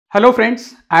Hello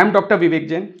friends, I am Dr. Vivek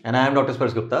Jain And I am Dr.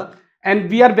 Sparsh Gupta. And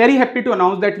we are very happy to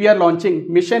announce that we are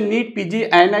launching Mission NEET PG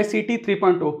INI-CET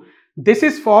 3.0. This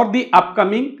is for the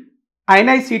upcoming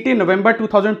INI-CET November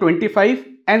 2025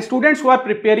 and students who are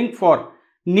preparing for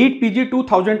NEET PG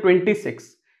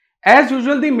 2026. As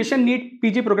usual, the Mission NEET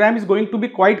PG program is going to be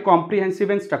quite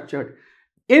comprehensive and structured.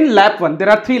 In Lab 1, there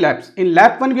are 3 labs. In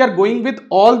Lab 1, we are going with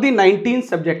all the 19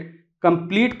 subject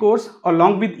complete course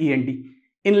along with END.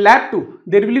 In Lab 2,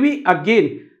 there will be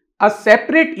again a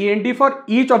separate END for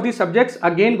each of the subjects,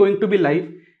 again going to be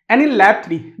live. And in Lab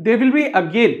 3, there will be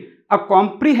again a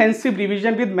comprehensive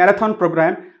revision with marathon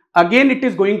program. Again, it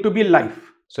is going to be live.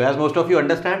 So as most of you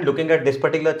understand, looking at this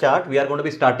particular chart, we are going to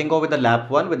be starting off with the Lab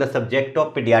 1 with the subject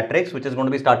of pediatrics, which is going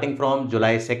to be starting from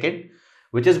July 2nd,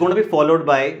 which is going to be followed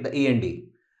by the END.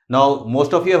 Now,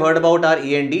 most of you have heard about our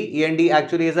END. END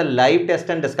actually is a live test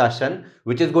and discussion,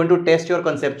 which is going to test your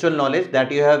conceptual knowledge that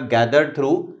you have gathered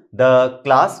through the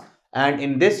class. And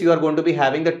in this, you are going to be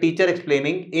having the teacher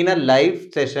explaining in a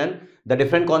live session the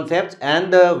different concepts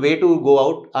and the way to go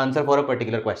out answer for a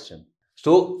particular question.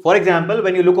 So, for example,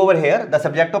 when you look over here, the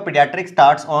subject of pediatrics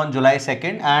starts on July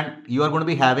 2nd and you are going to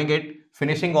be having it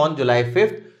finishing on July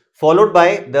 5th, followed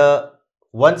by the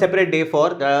one separate day for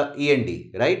the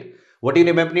END, right? What you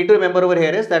need to remember over here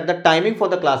is that the timing for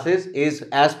the classes is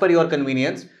as per your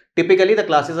convenience. Typically, the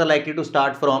classes are likely to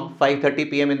start from 5:30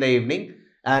 p.m. in the evening,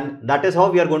 and that is how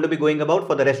we are going to be going about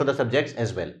for the rest of the subjects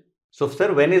as well. So,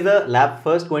 sir, when is the lab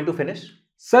first going to finish?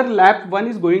 Sir, lab 1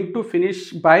 is going to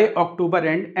finish by October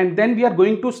end, and then we are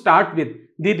going to start with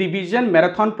the revision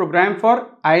marathon program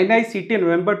for INI-CET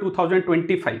November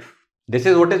 2025. This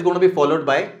is what is going to be followed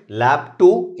by Lab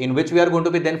 2, in which we are going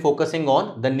to be then focusing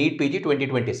on the NEET PG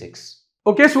 2026.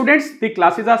 Okay students, the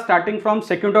classes are starting from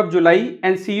 2nd of July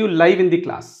and see you live in the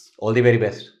class. All the very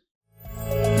best.